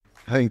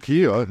Thank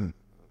you. I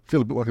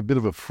feel a bit like a bit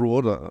of a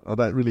fraud. I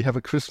don't really have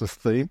a Christmas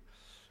theme.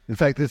 In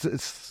fact,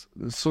 it's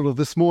sort of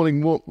this morning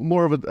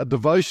more of a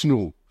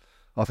devotional.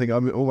 I think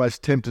I'm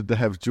almost tempted to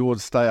have George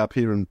stay up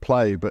here and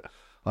play, but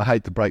I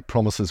hate to break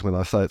promises when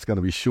I say it's going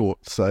to be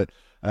short. So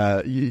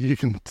you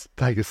can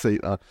take a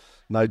seat.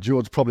 No,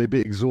 George's probably a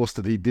bit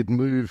exhausted. He did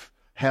move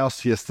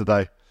house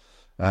yesterday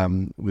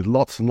with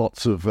lots and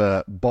lots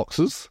of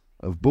boxes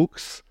of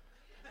books.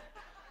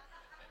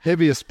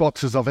 Heaviest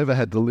boxes I've ever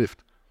had to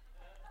lift.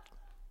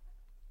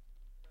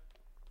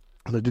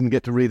 And I didn't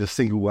get to read a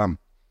single one.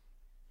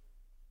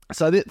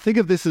 So think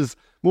of this as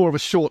more of a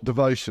short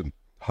devotion,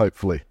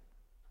 hopefully.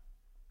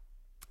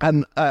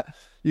 And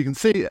you can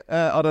see,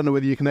 I don't know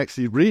whether you can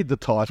actually read the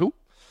title.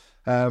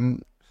 I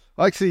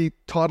actually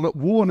titled it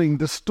Warning,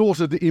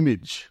 Distorted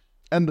Image.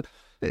 And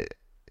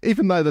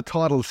even though the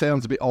title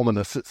sounds a bit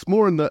ominous, it's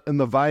more in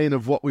the vein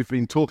of what we've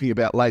been talking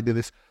about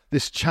lately,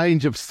 this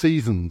change of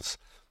seasons.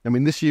 I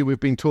mean, this year we've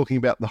been talking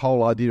about the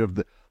whole idea of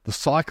the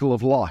cycle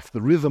of life,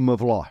 the rhythm of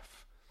life.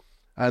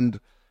 And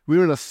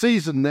we're in a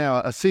season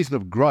now, a season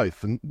of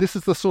growth. And this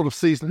is the sort of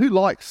season, who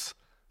likes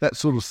that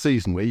sort of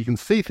season where you can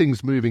see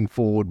things moving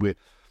forward, where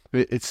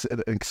it's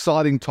an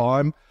exciting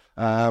time.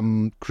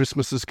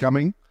 Christmas is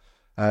coming,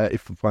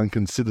 if one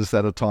considers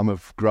that a time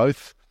of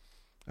growth.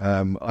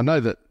 I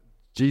know that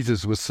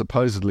Jesus was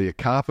supposedly a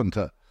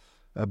carpenter,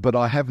 but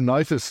I have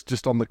noticed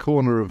just on the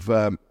corner of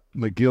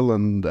McGill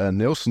and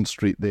Nelson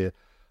Street there,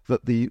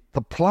 that the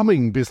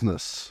plumbing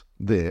business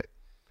there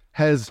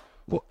has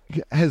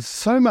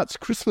so much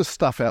Christmas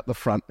stuff out the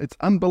front. It's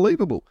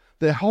unbelievable.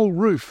 Their whole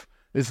roof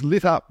is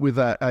lit up with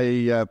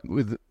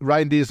with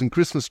reindeers and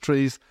Christmas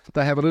trees.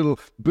 They have a little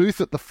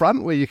booth at the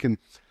front where you can,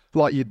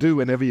 like you do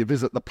whenever you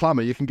visit the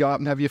plumber, you can go up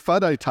and have your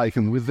photo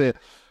taken with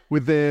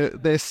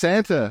their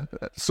Santa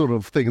sort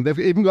of thing. They've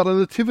even got a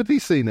nativity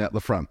scene out the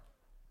front,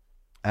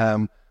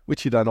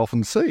 which you don't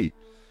often see.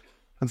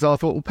 And so I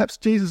thought, well, perhaps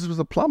Jesus was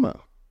a plumber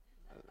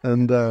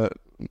and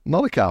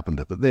not a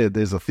carpenter. But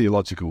there's a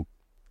theological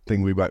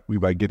thing we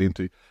won't get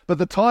into. But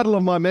the title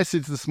of my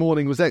message this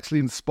morning was actually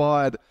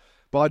inspired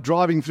by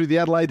driving through the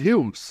Adelaide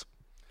Hills.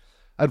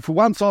 And for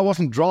once I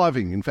wasn't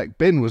driving. In fact,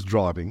 Ben was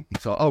driving.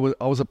 So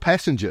I was a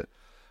passenger.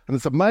 And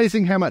it's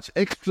amazing how much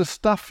extra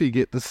stuff you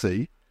get to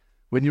see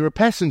when you're a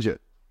passenger.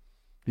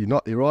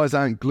 Your eyes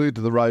aren't glued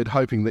to the road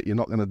hoping that you're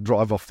not going to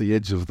drive off the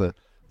edge of the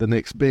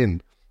next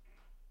bend.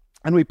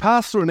 And we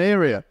passed through an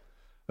area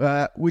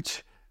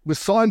which was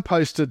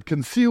signposted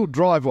concealed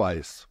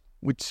driveways,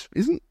 which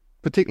isn't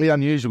particularly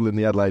unusual in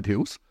the Adelaide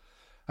Hills.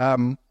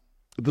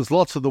 There's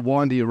lots of the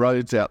windier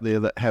roads out there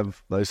that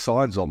have those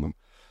signs on them.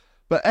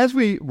 But as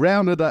we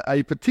rounded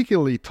a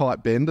particularly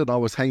tight bend, and I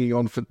was hanging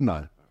on for...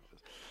 No.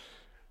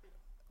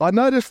 I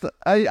noticed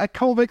a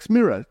convex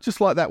mirror,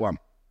 just like that one,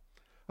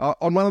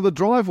 on one of the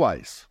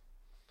driveways.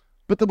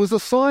 But there was a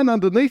sign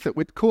underneath it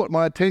which caught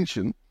my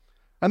attention,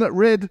 and it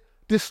read,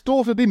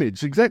 Distorted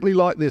Image, exactly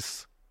like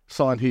this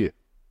sign here.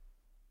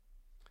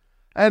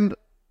 And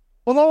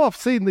although I've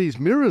seen these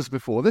mirrors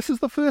before, this is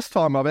the first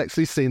time I've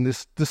actually seen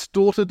this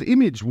distorted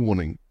image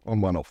warning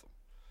on one of them.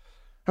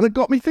 And it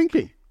got me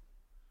thinking.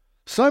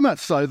 So much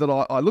so that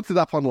I looked it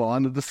up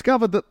online and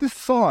discovered that this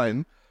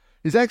sign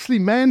is actually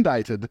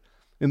mandated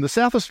in the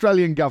South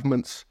Australian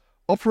Government's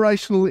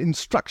Operational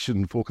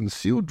Instruction for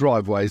Concealed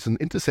Driveways and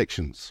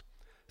Intersections,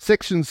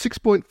 Section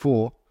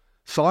 6.4,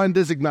 Sign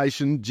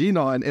Designation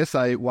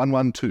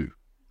G9SA112,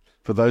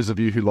 for those of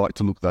you who like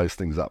to look those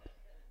things up.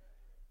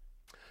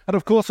 And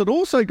of course, it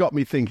also got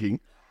me thinking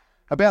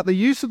about the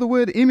use of the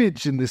word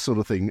image in this sort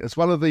of thing, as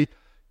one of the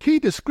key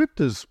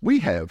descriptors we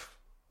have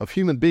of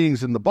human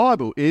beings in the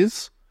Bible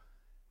is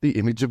the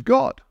image of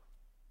God.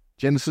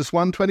 Genesis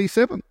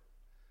 1:27.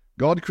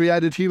 God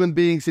created human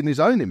beings in his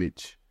own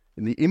image.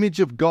 In the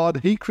image of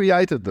God, he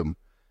created them.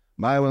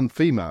 Male and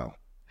female,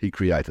 he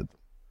created them.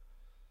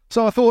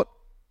 So I thought,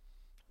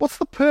 what's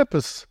the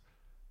purpose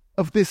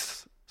of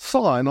this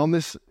sign on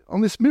this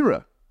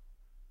mirror?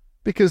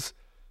 Because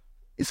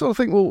you sort of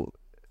think, well,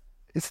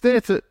 it's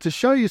there to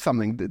show you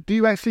something. Do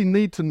you actually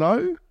need to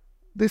know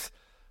this,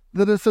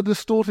 that it's a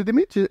distorted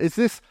image? Is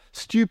this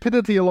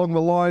stupidity along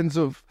the lines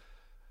of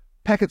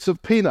packets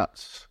of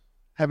peanuts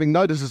having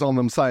notices on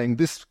them saying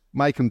this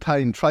may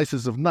contain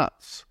traces of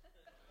nuts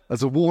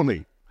as a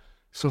warning?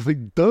 So I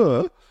think,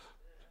 duh,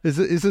 is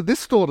it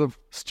this sort of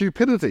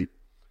stupidity?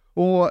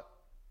 Or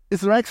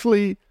is there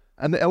actually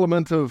an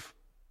element of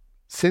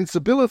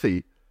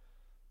sensibility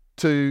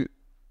to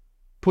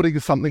putting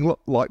something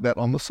like that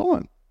on the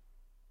sign?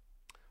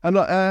 And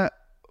I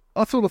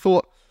sort of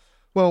thought,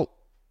 well,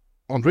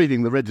 on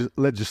reading the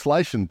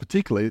legislation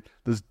particularly,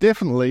 there's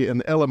definitely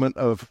an element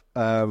of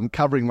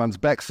covering one's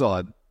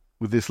backside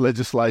with this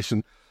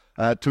legislation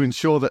to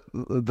ensure that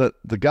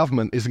the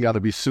government isn't going to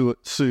be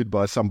sued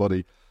by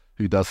somebody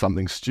who does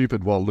something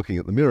stupid while looking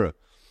at the mirror.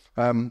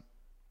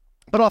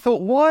 But I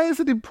thought, why is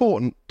it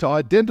important to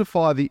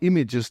identify the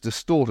image as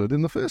distorted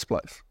in the first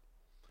place?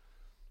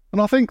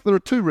 And I think there are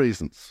two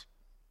reasons.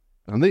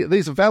 And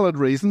these are valid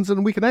reasons,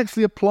 and we can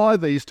actually apply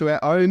these to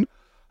our own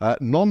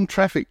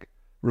non-traffic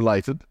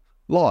related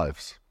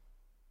lives.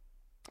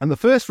 And the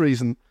first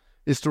reason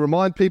is to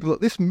remind people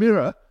that this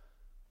mirror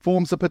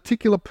forms a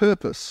particular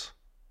purpose,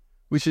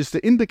 which is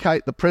to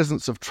indicate the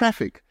presence of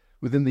traffic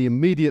within the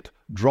immediate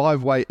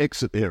driveway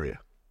exit area.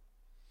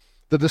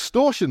 The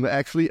distortion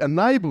actually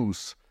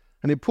enables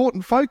an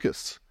important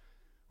focus,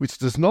 which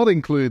does not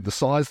include the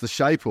size, the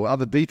shape, or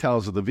other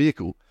details of the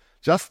vehicle,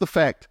 just the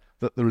fact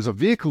that there is a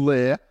vehicle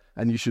there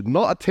and you should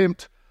not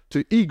attempt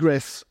to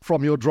egress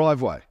from your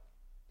driveway,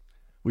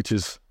 which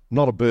is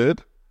not a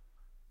bird,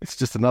 it's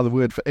just another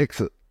word for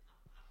exit.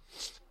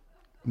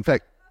 In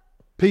fact,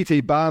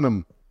 P.T.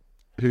 Barnum,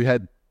 who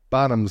had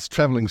Barnum's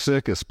travelling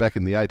circus back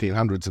in the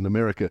 1800s in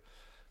America,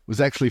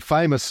 was actually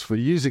famous for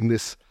using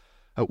this.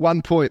 At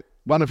one point,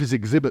 one of his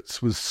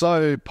exhibits was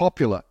so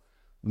popular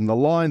and the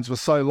lines were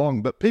so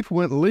long, but people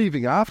weren't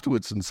leaving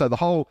afterwards, and so the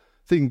whole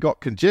thing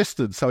got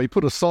congested, so he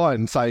put a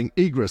sign saying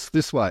egress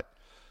this way,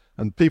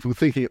 and people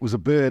thinking it was a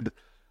bird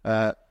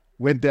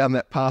went down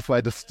that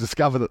pathway to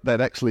discover that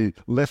they'd actually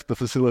left the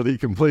facility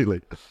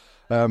completely,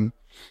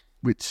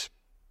 which...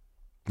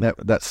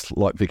 That's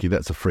like Vicky,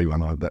 that's a free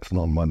one. That's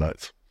not on my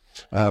notes.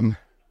 And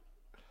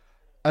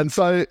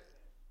so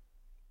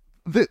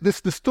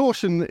this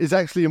distortion is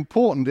actually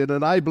important in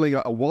enabling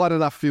a wide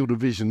enough field of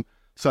vision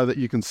so that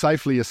you can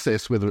safely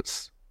assess whether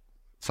it's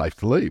safe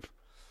to leave.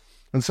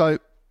 And so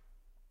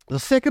the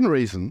second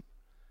reason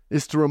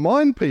is to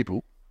remind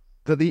people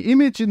that the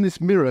image in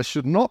this mirror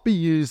should not be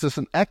used as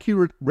an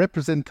accurate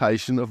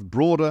representation of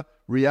broader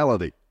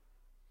reality.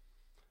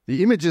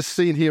 The images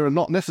seen here are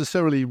not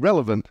necessarily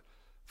relevant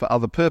for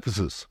other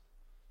purposes.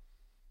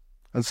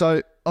 And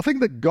so I think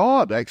that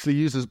God actually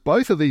uses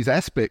both of these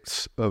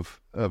aspects of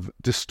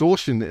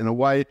distortion in the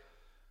way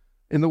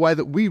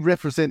that we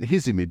represent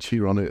his image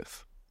here on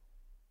earth.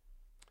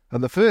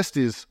 And the first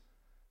is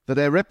that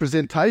our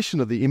representation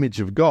of the image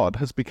of God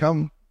has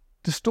become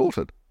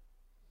distorted.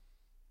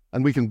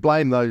 And we can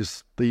blame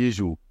the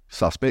usual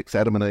suspects,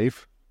 Adam and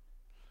Eve.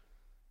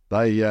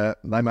 They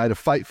made a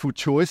fateful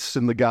choice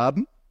in the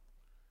garden.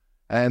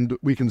 And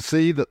we can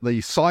see that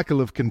the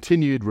cycle of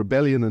continued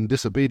rebellion and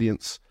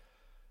disobedience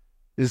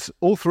is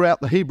all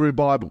throughout the Hebrew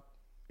Bible,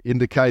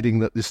 indicating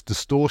that this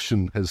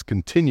distortion has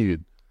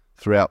continued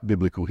throughout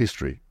biblical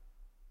history.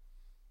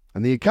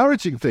 And the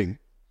encouraging thing,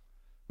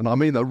 and I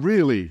mean the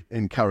really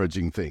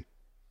encouraging thing,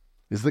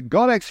 is that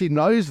God actually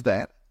knows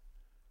that,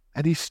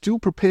 and he's still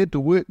prepared to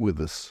work with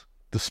us,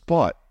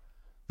 despite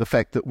the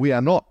fact that we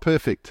are not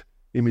perfect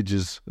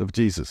images of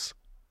Jesus.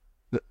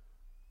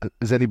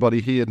 Does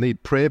anybody here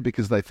need prayer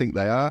because they think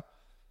they are?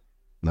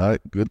 No?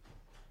 Good.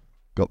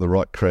 Got the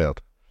right crowd.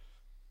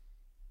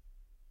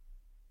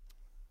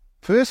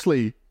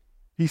 Firstly,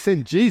 he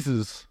sent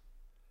Jesus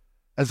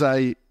as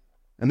an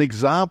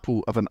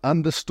example of an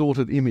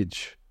undistorted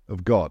image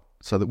of God,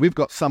 so that we've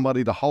got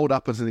somebody to hold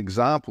up as an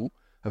example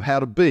of how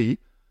to be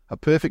a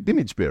perfect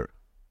image bearer.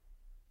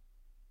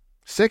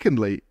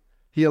 Secondly,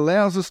 he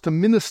allows us to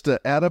minister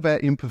out of our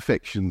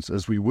imperfections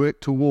as we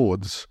work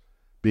towards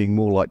being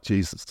more like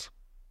Jesus.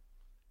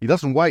 He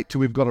doesn't wait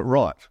till we've got it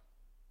right.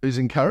 Who's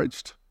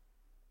encouraged?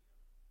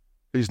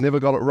 Who's never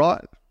got it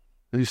right?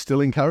 Who's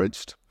still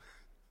encouraged?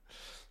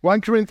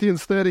 1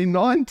 Corinthians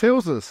 13:9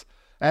 tells us,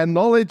 our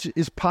knowledge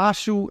is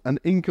partial and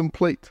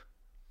incomplete.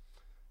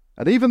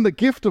 And even the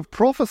gift of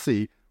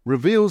prophecy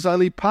reveals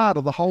only part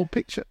of the whole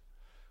picture.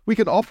 We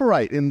can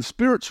operate in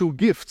spiritual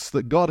gifts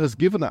that God has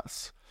given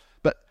us.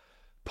 But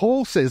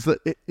Paul says that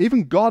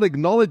even God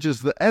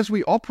acknowledges that as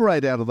we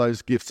operate out of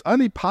those gifts,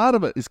 only part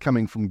of it is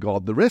coming from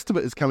God. The rest of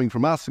it is coming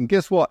from us. And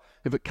guess what?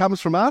 If it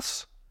comes from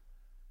us,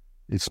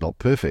 it's not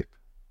perfect.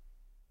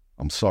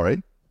 I'm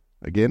sorry.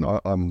 Again,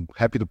 I'm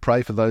happy to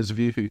pray for those of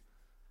you who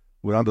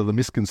were under the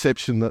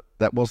misconception that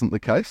that wasn't the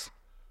case.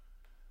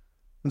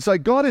 And so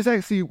God is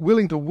actually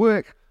willing to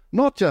work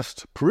not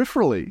just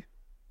peripherally,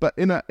 but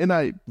in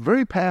a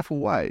very powerful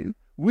way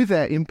with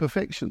our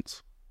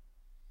imperfections.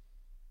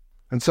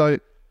 And so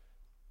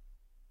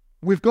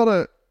we've got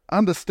to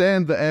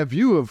understand that our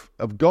view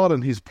of God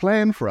and his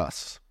plan for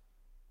us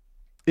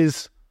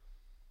is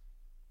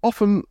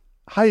often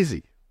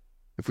hazy.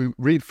 If we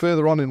read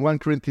further on in 1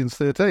 Corinthians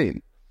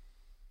 13,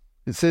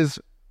 it says,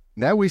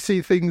 now we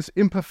see things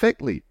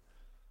imperfectly,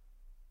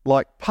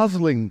 like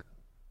puzzling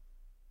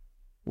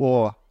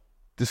or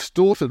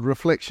distorted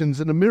reflections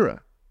in a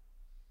mirror.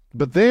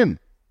 But then,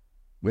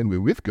 when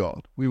we're with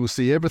God, we will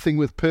see everything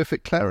with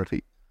perfect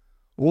clarity.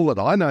 All that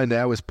I know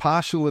now is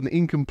partial and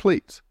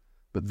incomplete,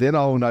 but then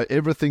I will know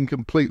everything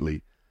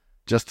completely,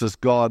 just as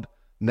God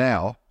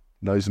now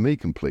knows me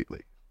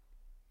completely.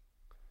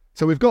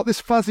 So we've got this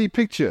fuzzy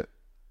picture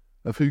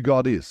of who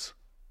God is.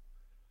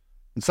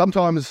 And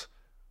sometimes,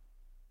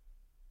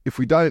 if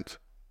we don't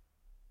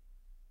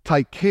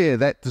take care,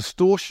 that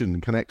distortion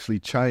can actually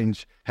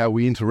change how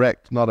we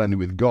interact not only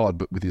with God,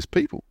 but with his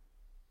people.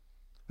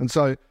 And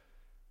so,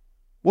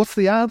 what's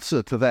the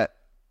answer to that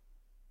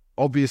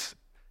obvious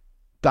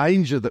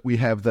danger that we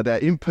have that our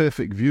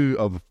imperfect view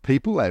of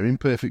people, our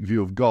imperfect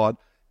view of God,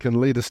 can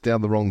lead us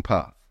down the wrong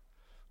path?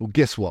 Well,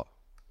 guess what?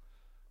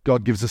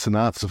 God gives us an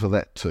answer for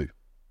that too.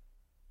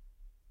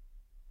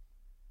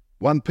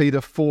 1 Peter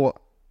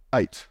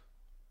 4:8.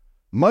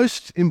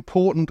 Most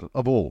important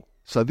of all.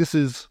 So this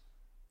is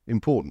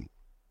important.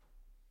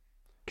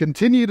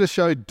 Continue to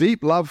show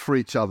deep love for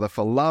each other,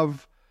 for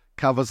love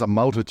covers a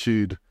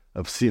multitude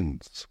of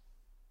sins.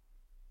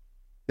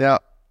 Now,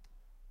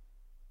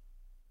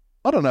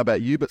 I don't know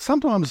about you, but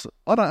sometimes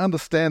I don't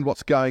understand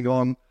what's going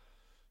on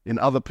in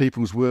other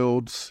people's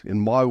worlds, in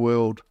my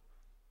world.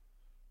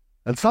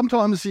 And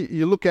sometimes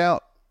you look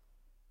out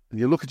and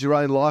you look at your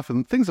own life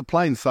and things are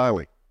plain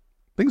sailing.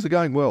 Things are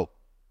going well.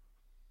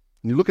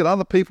 And you look at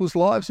other people's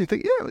lives and you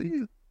think,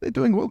 yeah, they're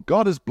doing well.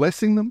 God is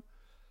blessing them.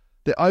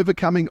 They're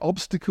overcoming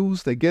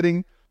obstacles. They're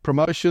getting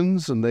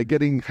promotions and they're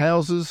getting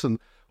houses and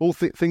all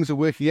things are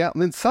working out.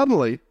 And then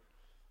suddenly,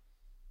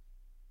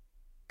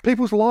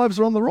 people's lives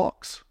are on the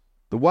rocks.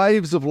 The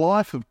waves of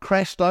life have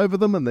crashed over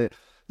them and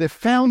they're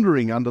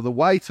foundering under the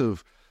weight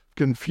of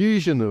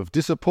confusion, of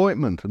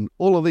disappointment and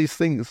all of these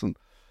things.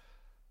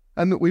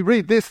 And we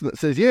read this and it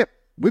says, yep,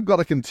 we've got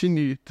to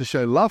continue to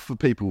show love for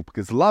people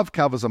because love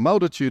covers a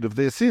multitude of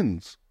their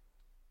sins.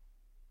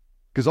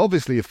 Because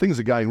obviously if things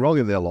are going wrong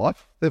in their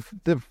life,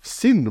 they've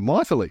sinned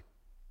mightily.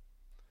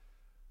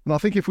 And I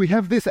think if we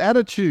have this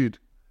attitude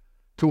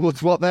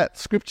towards what that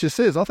scripture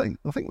says, I think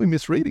we're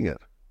misreading it.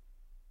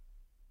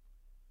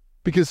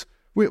 Because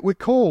we're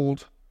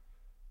called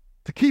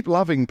to keep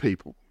loving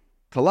people,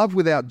 to love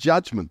without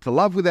judgment, to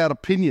love without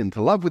opinion,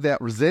 to love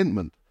without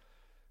resentment.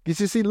 Because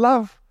you see,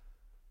 love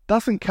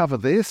doesn't cover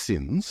their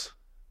sins,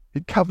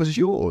 it covers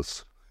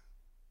yours.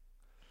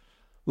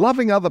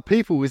 Loving other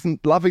people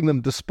isn't loving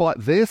them despite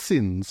their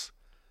sins,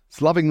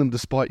 it's loving them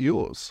despite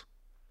yours.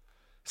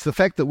 It's the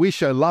fact that we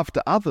show love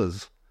to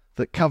others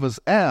that covers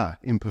our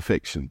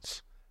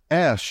imperfections,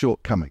 our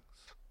shortcomings.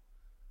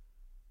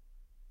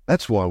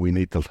 That's why we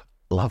need to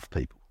love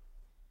people.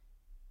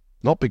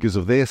 Not because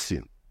of their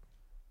sin,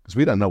 because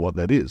we don't know what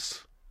that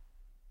is.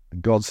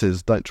 And God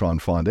says, don't try and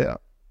find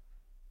out,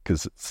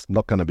 because it's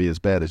not going to be as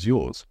bad as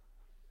yours.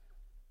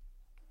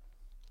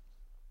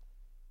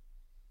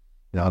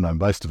 Now, I know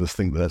most of us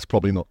think that that's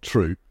probably not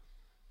true,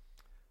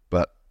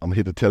 but I'm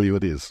here to tell you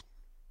it is.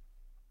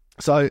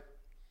 So,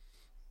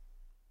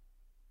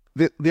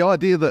 the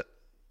idea that,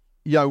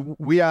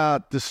 we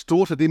are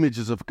distorted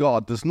images of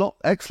God does not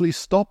actually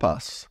stop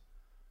us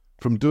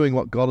from doing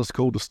what God has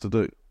called us to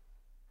do.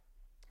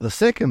 The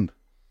second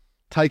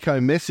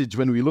take-home message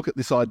when we look at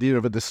this idea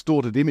of a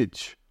distorted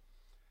image,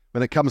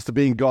 when it comes to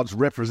being God's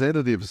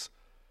representatives,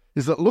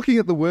 is that looking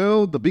at the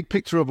world, the big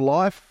picture of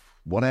life,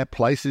 what our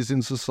place is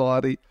in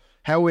society,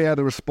 how we are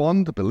to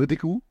respond to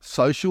political,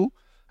 social,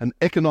 and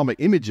economic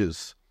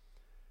images,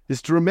 is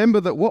to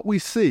remember that what we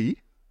see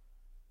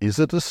is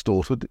a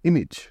distorted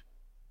image.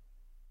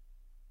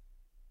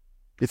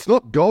 It's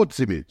not God's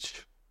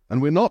image, and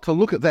we're not to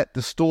look at that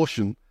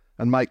distortion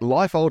and make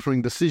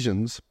life-altering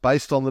decisions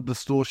based on the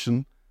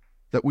distortion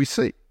that we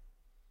see.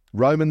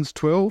 Romans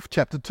 12,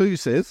 chapter 2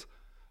 says,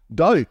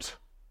 don't,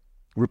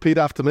 repeat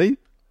after me,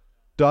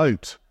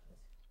 don't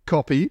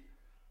copy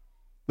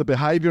the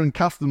behaviour and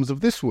customs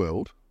of this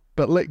world,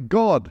 but let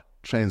God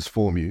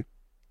transform you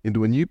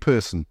into a new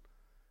person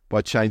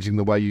by changing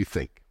the way you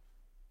think.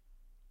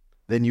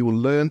 Then you will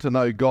learn to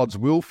know God's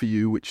will for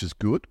you, which is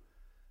good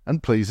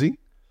and pleasing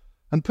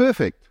and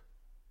perfect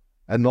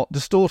and not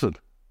distorted,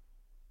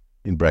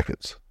 in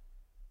brackets,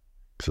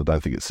 because I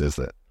don't think it says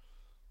that.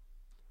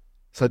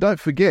 So don't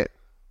forget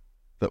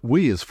that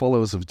we as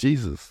followers of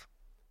Jesus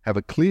have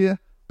a clear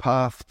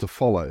path to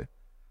follow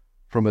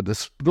from a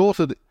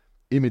distorted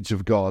image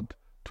of God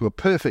to a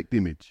perfect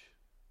image.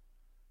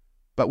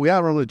 But we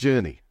are on a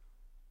journey,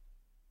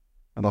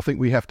 and I think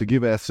we have to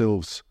give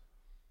ourselves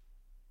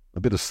a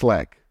bit of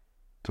slack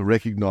to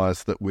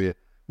recognise that we're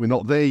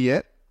not there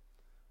yet,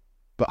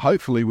 but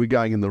hopefully we're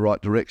going in the right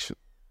direction.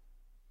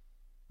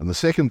 And the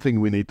second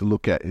thing we need to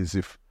look at is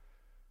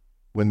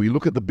when we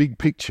look at the big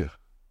picture,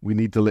 we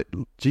need to let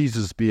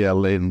Jesus be our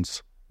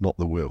lens, not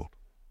the world.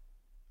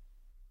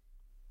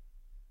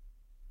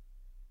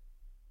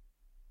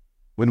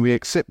 When we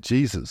accept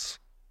Jesus,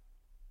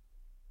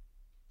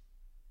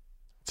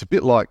 it's a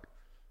bit like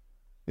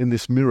in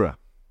this mirror.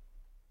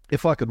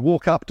 If I could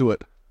walk up to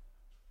it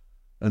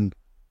and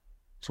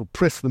sort of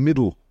press the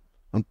middle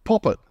and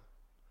pop it,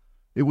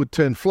 it would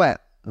turn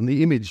flat and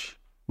the image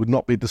would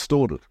not be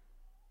distorted.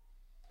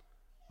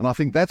 And I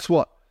think that's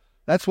what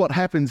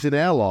happens in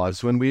our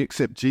lives when we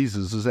accept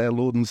Jesus as our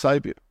Lord and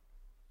Saviour.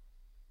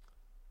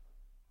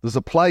 There's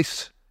a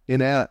place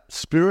in our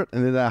spirit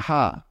and in our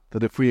heart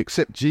that if we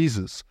accept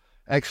Jesus,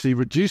 actually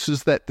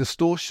reduces that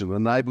distortion,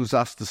 enables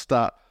us to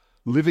start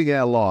living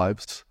our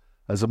lives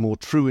as a more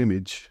true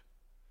image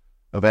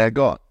of our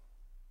God.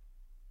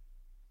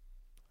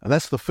 And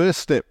that's the first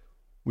step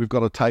we've got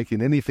to take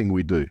in anything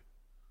we do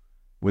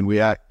when we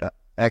act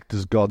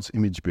as God's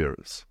image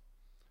bearers.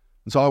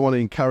 And so I want to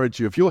encourage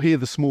you, if you're here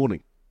this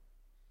morning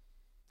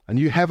and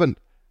you haven't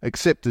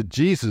accepted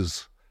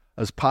Jesus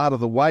as part of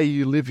the way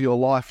you live your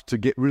life to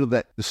get rid of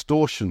that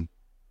distortion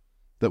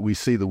that we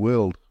see the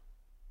world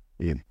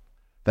in,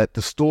 that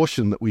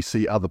distortion that we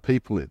see other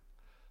people in,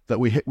 that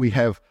we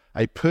have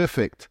a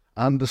perfect,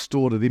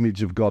 undistorted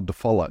image of God to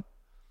follow,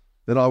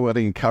 then I would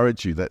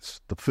encourage you,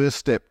 that's the first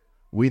step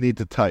we need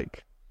to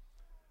take,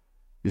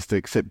 is to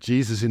accept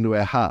Jesus into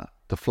our heart,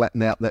 to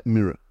flatten out that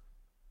mirror,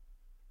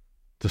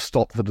 to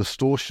stop the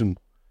distortion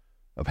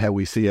of how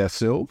we see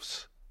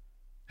ourselves,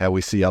 how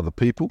we see other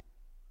people,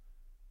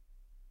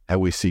 how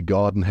we see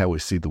God, and how we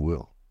see the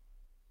world.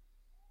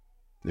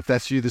 If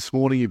that's you this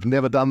morning, you've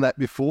never done that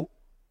before,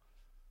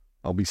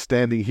 I'll be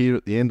standing here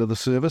at the end of the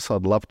service.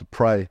 I'd love to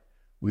pray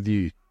with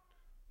you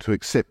to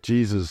accept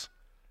Jesus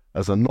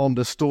as a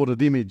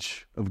non-distorted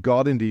image of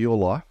God into your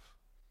life.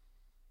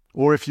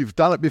 Or if you've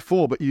done it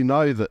before, but you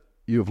know that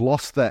you've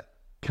lost that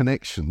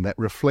connection, that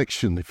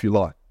reflection, if you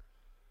like,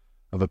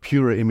 of a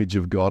purer image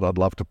of God, I'd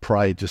love to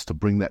pray just to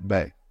bring that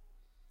back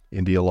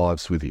into your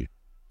lives with you.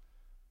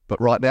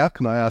 But right now,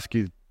 can I ask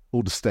you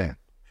all to stand?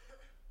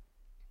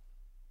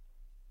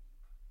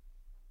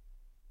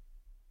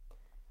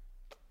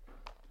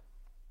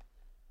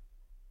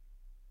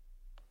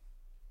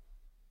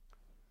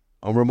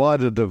 I'm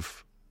reminded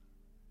of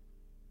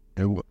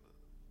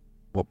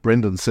what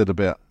Brendan said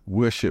about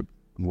worship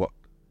and what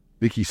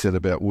Vicky said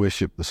about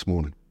worship this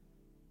morning,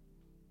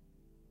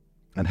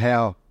 and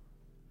how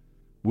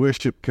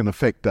worship can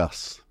affect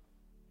us,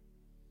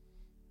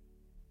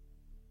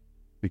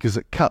 because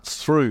it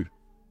cuts through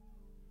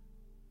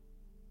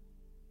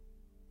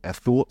our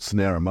thoughts and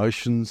our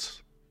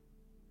emotions,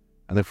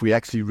 and if we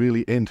actually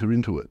really enter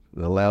into it,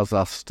 it allows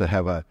us to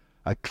have a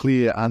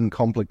clear,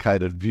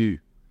 uncomplicated view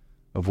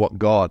of what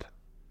God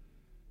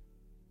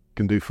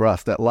can do for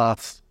us. That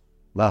last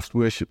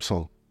worship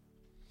song,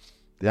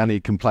 the only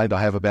complaint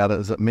I have about it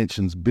is it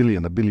mentions a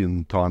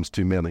billion times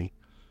too many.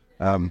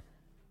 But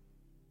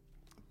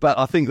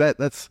I think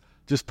that's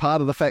just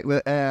part of the fact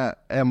that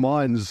our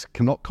minds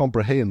cannot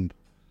comprehend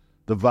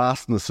the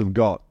vastness of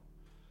God.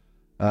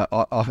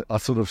 I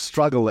sort of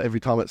struggle every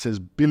time it says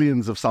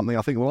billions of something.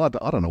 I think, well,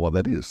 I don't know what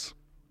that is.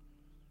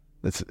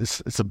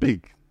 It's a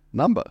big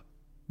number.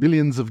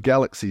 Billions of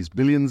galaxies,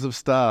 billions of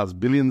stars,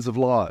 billions of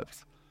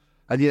lives.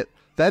 And yet,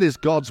 that is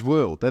God's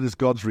world. That is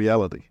God's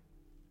reality.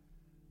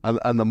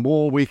 And the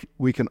more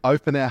we can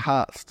open our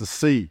hearts to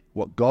see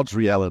what God's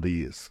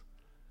reality is,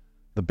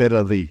 the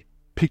better the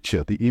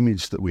picture, the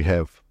image that we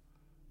have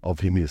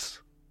of Him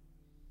is.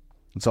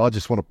 And so I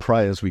just want to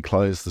pray as we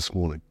close this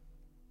morning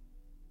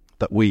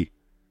that we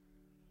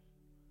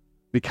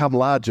become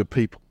larger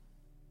people,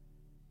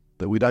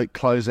 that we don't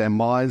close our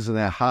minds and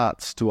our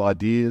hearts to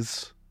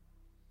ideas,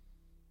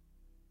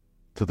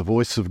 to the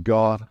voice of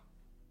God,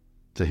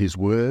 to His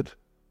word,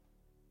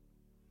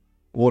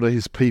 or to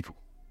His people.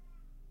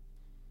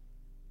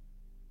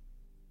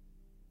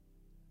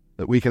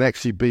 That we can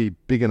actually be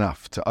big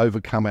enough to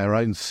overcome our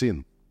own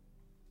sin,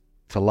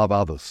 to love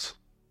others,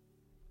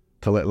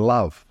 to let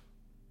love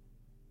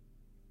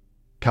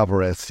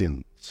cover our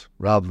sins,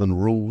 rather than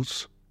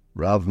rules,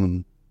 rather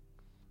than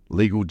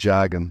legal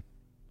jargon,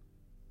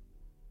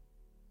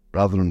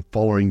 rather than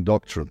following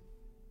doctrine,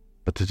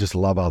 but to just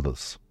love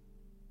others.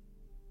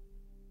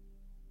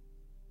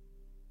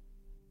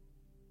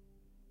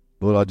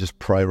 Lord, I just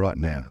pray right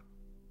now,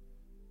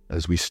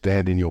 as we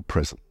stand in your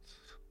presence,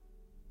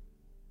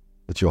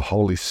 that your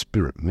Holy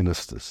Spirit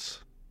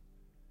ministers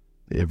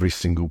to every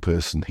single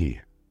person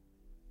here,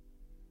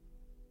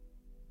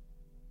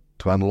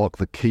 to unlock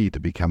the key to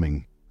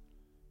becoming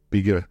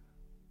bigger,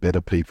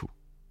 better people,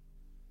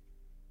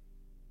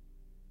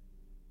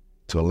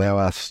 to allow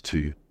us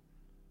to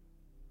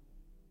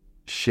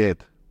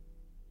shed,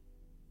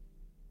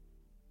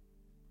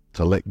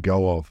 to let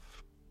go of,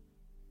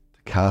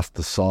 to cast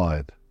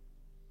aside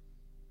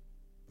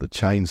the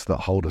chains that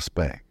hold us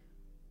back,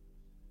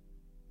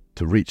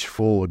 to reach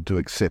forward to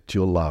accept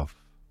your love,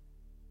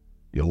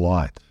 your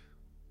light,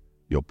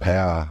 your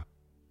power,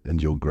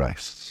 and your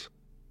grace.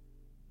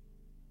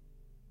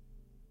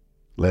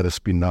 Let us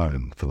be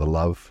known for the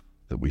love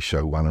that we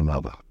show one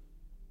another.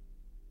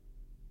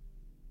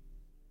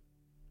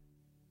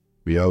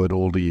 We owe it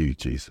all to you,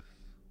 Jesus.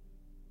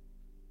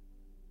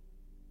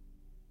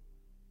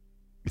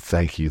 We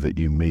thank you that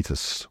you meet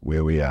us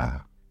where we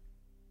are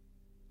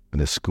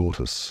and escort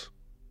us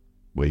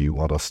where you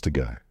want us to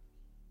go.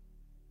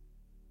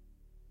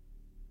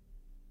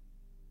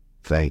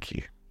 Thank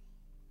you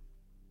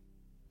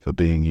for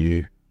being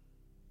you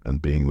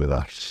and being with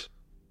us.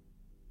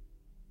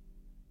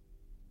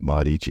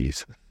 Mighty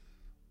Jesus.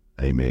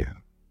 Amen.